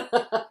TV.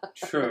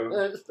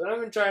 True.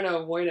 I've been trying to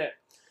avoid it.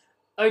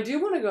 I do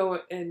want to go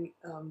and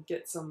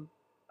get some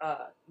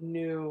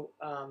new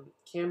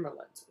camera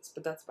lenses,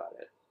 but that's about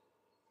it.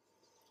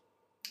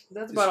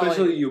 That's about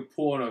Especially your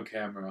porno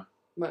camera.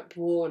 My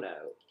porno.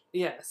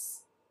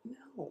 Yes.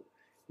 No.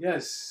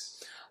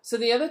 Yes. So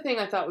the other thing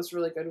I thought was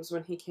really good was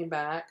when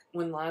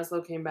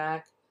Laszlo came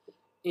back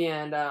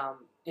and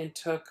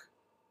took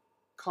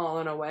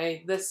Colin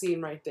away. This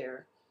scene right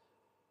there.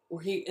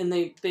 Where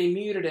they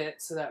muted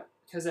it so that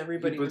because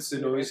everybody puts the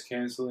noise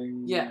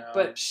canceling. Yeah,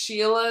 but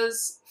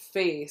Sheila's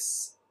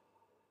face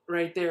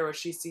right there where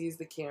she sees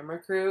the camera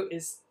crew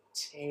is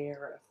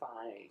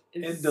terrifying.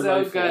 It's and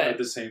so good at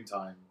the same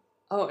time.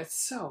 Oh, it's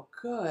so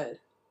good.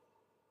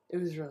 It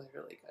was really,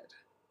 really good.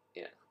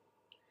 Yeah.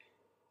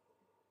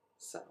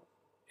 So.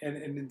 And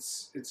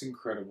it's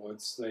incredible.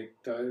 It's like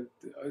a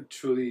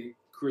truly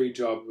great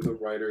job with the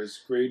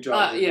writers. Great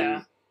job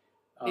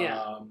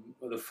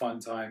with the fun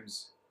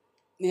times.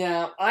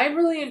 Yeah,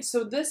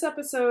 so this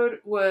episode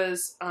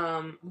was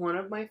one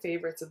of my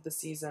favorites of the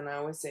season. I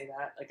always say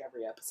that, like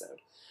every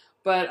episode.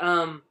 But,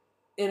 and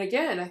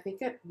again, I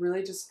think it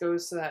really just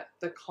goes to that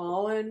the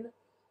Colin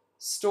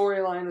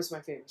storyline was my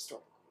favorite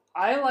storyline.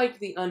 I liked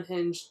the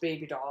unhinged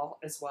baby doll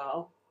as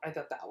well. I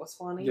thought that was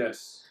funny.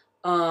 Yes.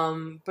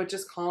 But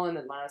just Colin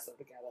and Laszlo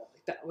together,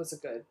 like that was a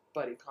good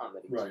buddy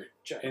comedy. Right.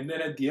 Joke. And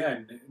then at the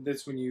end,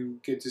 that's when you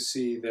get to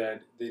see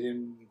that they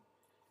didn't.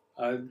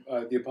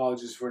 The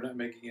apologists for not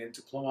making it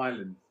into Plum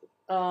Island.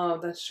 Oh,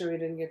 that's true. We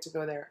didn't get to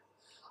go there.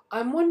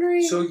 I'm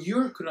wondering. So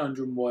your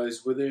conundrum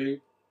was whether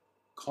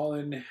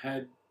Colin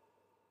had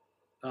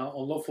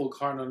unlawful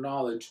carnal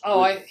knowledge.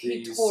 Oh,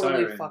 he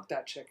totally fucked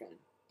that chicken.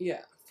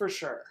 Yeah, for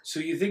sure. So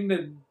you think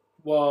that,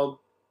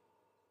 well,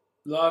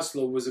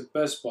 Laszlo was at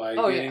Best Buy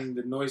Oh, yeah. getting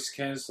the noise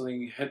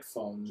canceling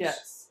headphones.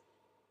 Yes.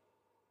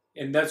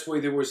 And that's why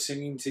they were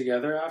singing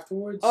together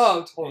afterwards.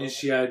 Oh, totally. And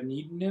she hadn't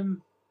eaten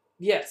him.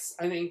 Yes,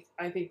 I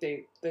think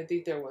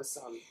there was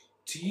some.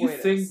 Do you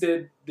coitus. think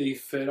that they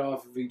fed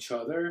off of each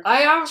other?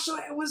 I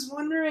was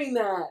wondering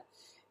that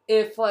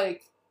if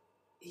like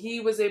he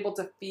was able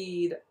to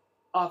feed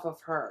off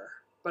of her,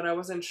 but I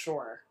wasn't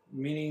sure.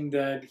 Meaning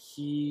that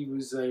he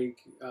was like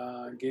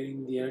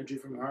getting the energy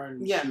from her,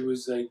 and Yeah. she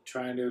was like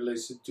trying to like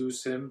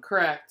seduce him,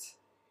 Correct.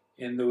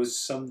 and there was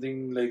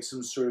something like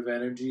some sort of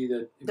energy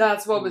that.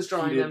 That's what was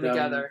drawing them impeded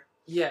together.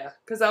 Yeah,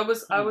 because I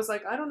was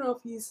like, I don't know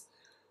if he's,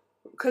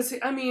 because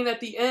I mean, at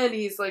the end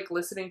he's like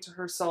listening to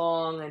her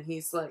song and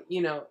he's like,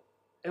 you know,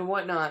 and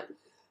whatnot,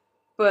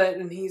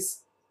 and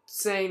he's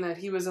saying that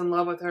he was in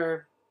love with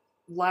her.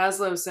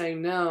 Laszlo's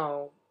saying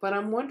no, but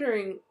I'm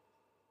wondering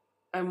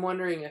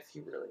if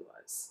he really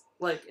was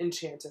like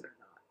enchanted or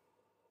not.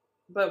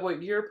 But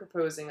what you're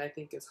proposing, I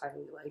think, is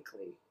highly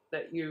likely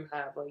that you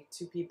have like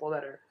two people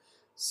that are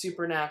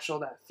supernatural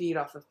that feed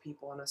off of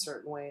people in a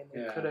certain way, and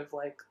they could have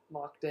like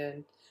locked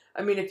in.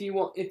 I mean, if you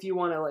want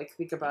to like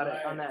think about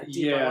it on that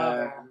deeper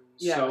level.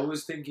 Yeah. So I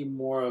was thinking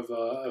more of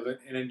an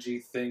energy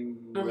thing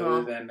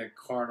rather than a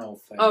carnal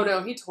thing. Oh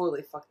no, he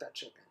totally fucked that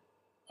chicken.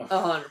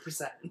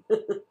 100%.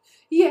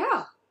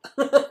 Yeah.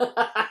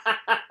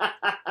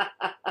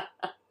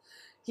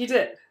 He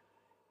did.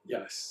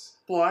 Yes.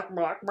 Black.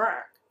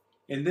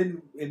 And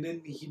then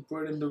he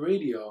brought in the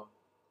radio.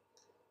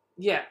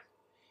 Yeah.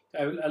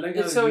 I like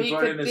how so he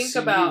brought could in a think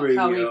CD about radio,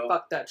 how he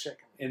fucked that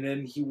chicken. And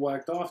then he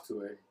whacked off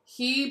to it.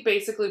 He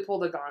basically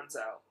pulled a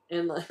Gonzo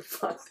and like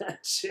fucked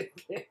that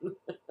chicken.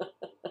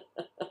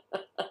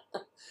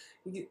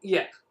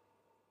 Yeah.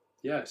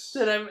 Yes.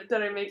 Did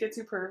I make it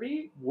too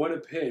pervy? What a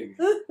pig.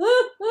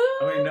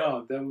 I mean,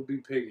 no, that would be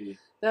Piggy.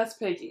 That's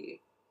Piggy.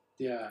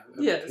 Yeah.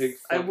 Yes,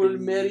 I will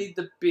marry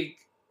the pig.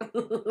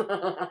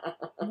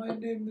 My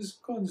name is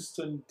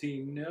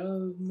Constantine.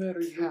 I'll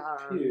marry the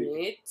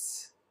pig.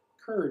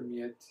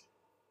 Kermit.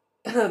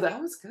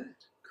 That was good.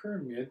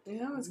 Kermit. Yeah,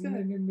 that was good.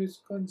 My name is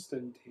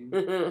Constantine.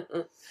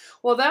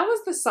 Well, that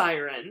was the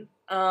siren.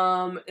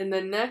 And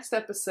the next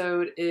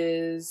episode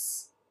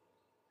is...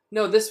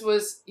 No, this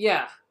was...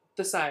 Yeah,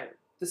 the siren.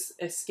 This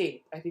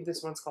Escape. I think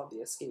this one's called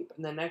The Escape.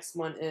 And the next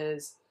one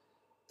is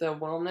the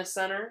Wellness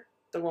Center.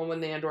 The one with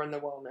Nandor in the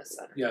Wellness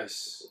Center.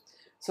 Yes.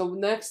 So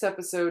next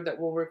episode that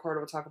we'll record,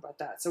 we'll talk about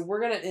that. So we're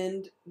going to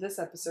end this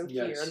episode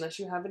here, unless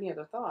you have any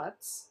other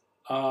thoughts.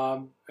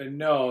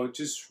 No,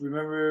 just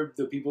remember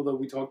the people that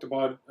we talked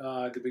about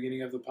at the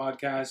beginning of the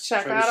podcast.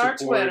 Check out our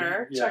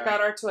Twitter. Yeah. Check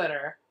out our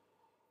Twitter.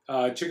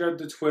 Check out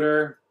the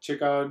Twitter.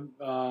 Check out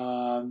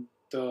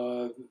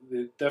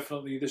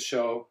definitely the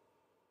show.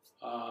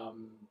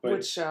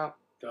 Which show?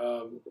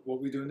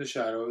 What We Do in the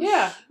Shadows.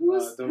 Yeah,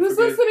 who's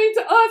listening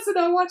to us and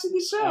not watching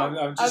the show?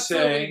 I'm just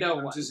saying.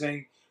 I'm just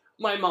saying.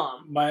 My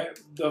mom.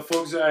 The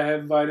folks that I have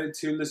invited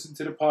to listen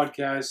to the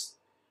podcast.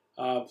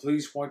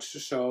 Please watch the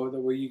show. That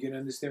way you can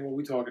understand what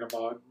we're talking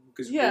about.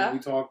 Because when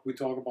we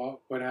talk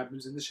about what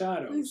happens in the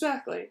shadows.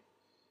 Exactly.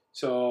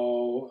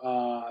 So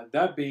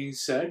that being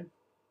said,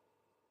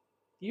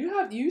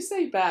 you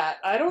say bat.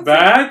 I don't.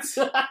 Bat.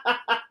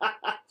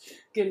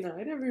 Good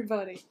night,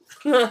 everybody.